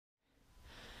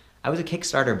I was a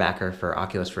Kickstarter backer for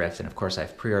Oculus Rift, and of course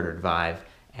I've pre-ordered Vive.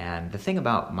 And the thing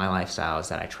about my lifestyle is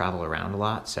that I travel around a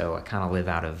lot, so I kind of live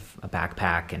out of a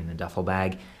backpack and a duffel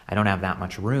bag. I don't have that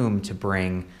much room to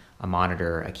bring a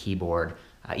monitor, a keyboard,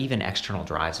 even external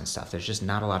drives and stuff. There's just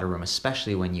not a lot of room,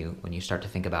 especially when you start to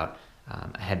think about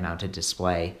a head-mounted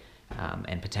display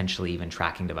and potentially even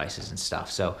tracking devices and stuff.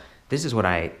 So this is what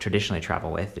I traditionally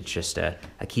travel with. It's just a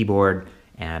keyboard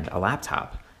and a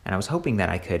laptop. And I was hoping that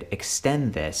I could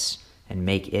extend this and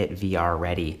make it VR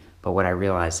ready, but what I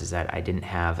realized is that I didn't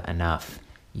have enough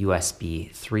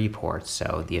USB 3 ports.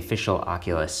 So the official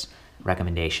Oculus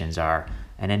recommendations are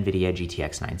an NVIDIA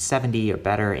GTX 970 or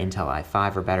better, Intel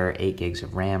i5 or better, 8 gigs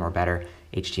of RAM or better,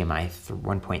 HDMI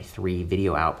 1.3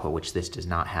 video output, which this does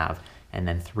not have, and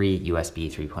then 3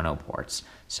 USB 3.0 ports.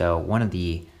 So one of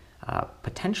the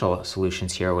potential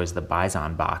solutions here was the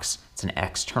Bizon box. It's an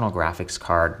external graphics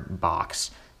card box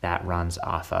that runs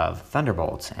off of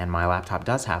Thunderbolt, and my laptop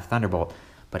does have Thunderbolt,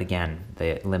 but again,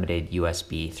 the limited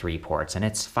USB 3 ports, and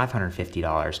it's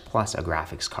 $550 plus a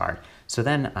graphics card. So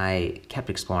then I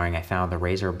kept exploring. I found the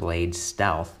Razer Blade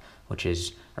Stealth, which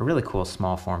is a really cool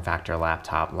small form factor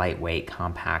laptop, lightweight,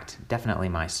 compact, definitely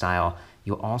my style.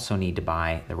 You also need to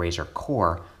buy the Razer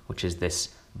Core, which is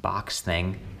this box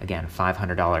thing, again,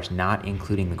 $500, not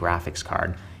including the graphics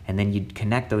card. And then you'd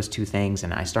connect those two things,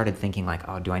 and I started thinking like,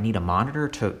 oh, do I need a monitor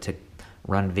to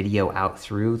run video out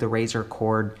through the Razer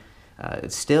cord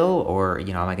still, or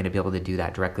am I going to be able to do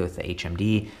that directly with the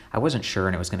HMD? I wasn't sure,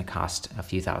 and it was going to cost a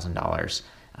few $1,000s,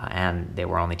 and they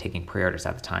were only taking pre-orders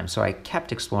at the time. So I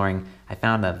kept exploring. I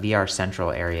found the VR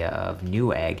Central area of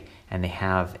Newegg, and they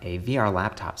have a VR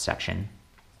laptop section.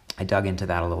 I dug into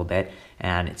that a little bit,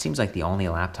 and it seems like the only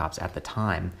laptops at the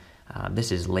time,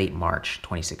 this is late March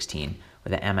 2016, were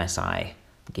the MSI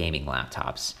gaming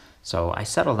laptops. So I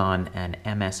settled on an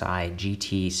MSI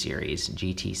GT series,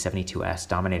 GT72S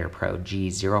Dominator Pro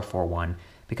G041,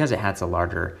 because it has a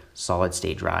larger solid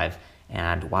state drive.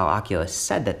 And while Oculus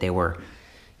said that they were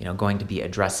going to be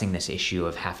addressing this issue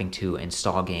of having to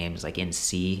install games like in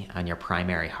C on your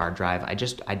primary hard drive, I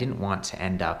didn't want to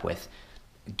end up with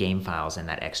game files in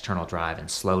that external drive and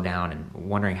slow down and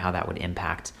wondering how that would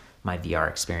impact my VR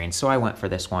experience. So I went for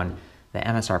this one. The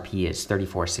MSRP is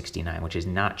 $34.69, which is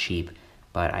not cheap,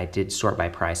 but I did sort by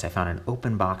price. I found an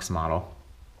open box model,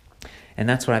 and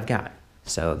that's what I've got.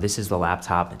 So this is the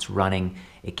laptop. It's running.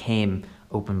 It came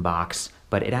open box,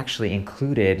 but it actually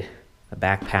included a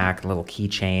backpack, a little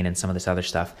keychain, and some of this other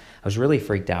stuff. I was really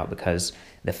freaked out because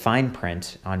the fine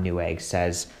print on Newegg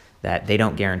says that they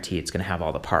don't guarantee it's going to have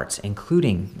all the parts,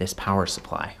 including this power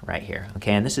supply right here.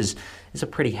 Okay, and this is a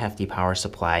pretty hefty power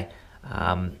supply.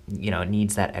 It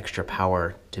needs that extra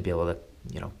power to be able to,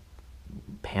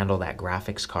 handle that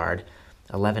graphics card,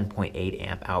 11.8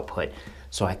 amp output.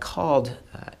 So I called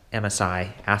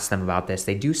MSI, asked them about this.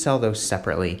 They do sell those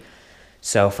separately.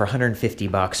 So for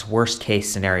 $150, worst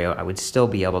case scenario, I would still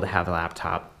be able to have a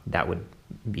laptop that would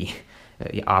be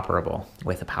operable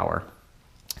with the power.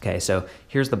 Okay, so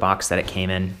here's the box that it came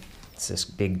in. It's this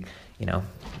big,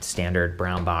 standard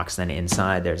brown box. Then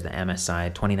inside there's the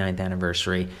MSI 29th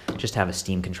anniversary. Just have a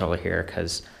Steam controller here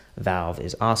because Valve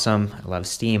is awesome. I love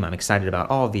Steam. I'm excited about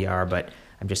all VR, but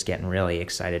I'm just getting really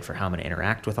excited for how I'm going to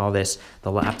interact with all this.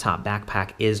 The laptop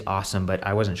backpack is awesome, but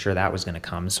I wasn't sure that was going to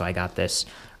come, so I got this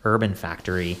Urban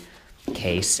Factory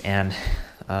case, and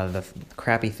the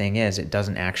crappy thing is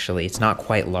it's not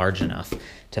quite large enough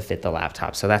to fit the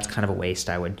laptop, so that's kind of a waste.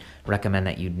 I would recommend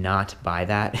that you not buy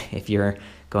that if you're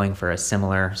going for a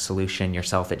similar solution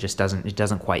yourself. It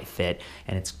doesn't quite fit,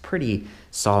 and it's pretty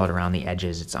solid around the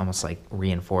edges. It's almost like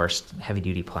reinforced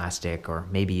heavy-duty plastic or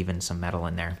maybe even some metal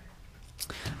in there.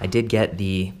 I did get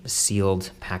the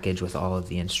sealed package with all of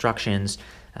the instructions,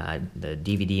 the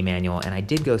DVD manual, and I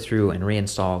did go through and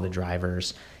reinstall the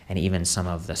drivers and even some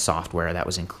of the software that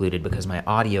was included because my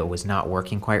audio was not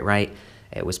working quite right.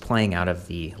 It was playing out of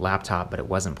the laptop, but it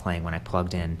wasn't playing when I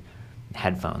plugged in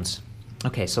headphones.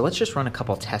 Okay, so let's just run a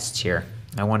couple tests here.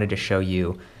 I wanted to show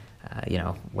you,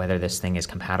 whether this thing is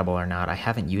compatible or not. I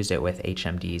haven't used it with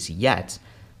HMDs yet,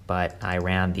 but I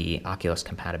ran the Oculus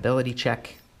compatibility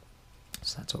check.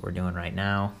 So that's what we're doing right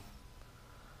now.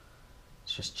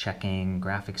 It's just checking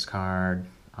graphics card,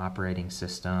 operating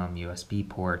system, USB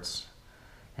ports,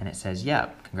 and it says,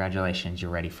 yep, congratulations, you're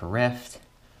ready for Rift.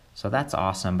 So that's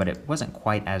awesome, but it wasn't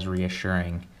quite as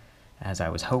reassuring as I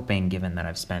was hoping, given that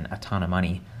I've spent a ton of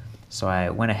money. So I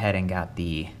went ahead and got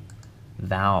the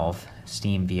Valve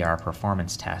Steamvr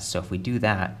performance test. So if we do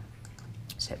that,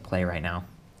 just hit play right now.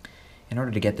 In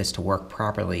order to get this to work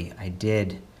properly, I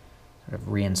did sort of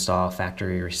reinstall,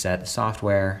 factory reset the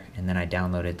software, and then I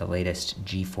downloaded the latest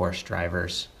GeForce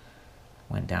drivers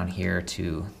went down here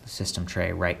to the system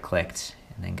tray, right-clicked,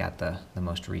 and then got the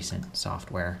most recent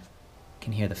software. You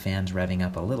can hear the fans revving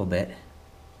up a little bit.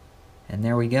 And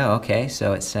there we go. Okay,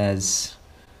 so it says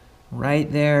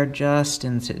right there, just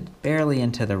barely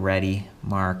into the ready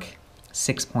mark,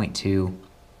 6.2.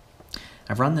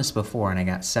 I've run this before and I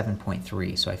got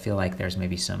 7.3, so I feel like there's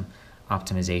maybe some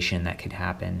optimization that could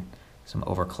happen, some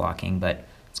overclocking, but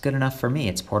it's good enough for me.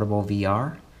 It's portable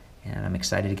VR, and I'm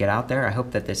excited to get out there. I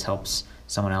hope that this helps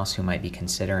someone else who might be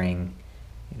considering,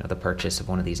 the purchase of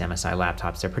one of these MSI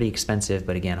laptops. They're pretty expensive,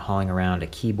 but again, hauling around a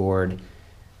keyboard,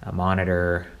 a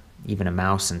monitor, even a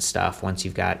mouse and stuff, once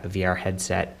you've got a VR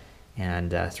headset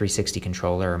and a 360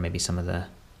 controller, or maybe some of the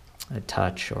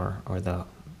touch or the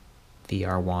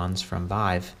VR wands from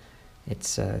Vive,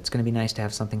 it's going to be nice to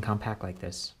have something compact like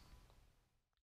this.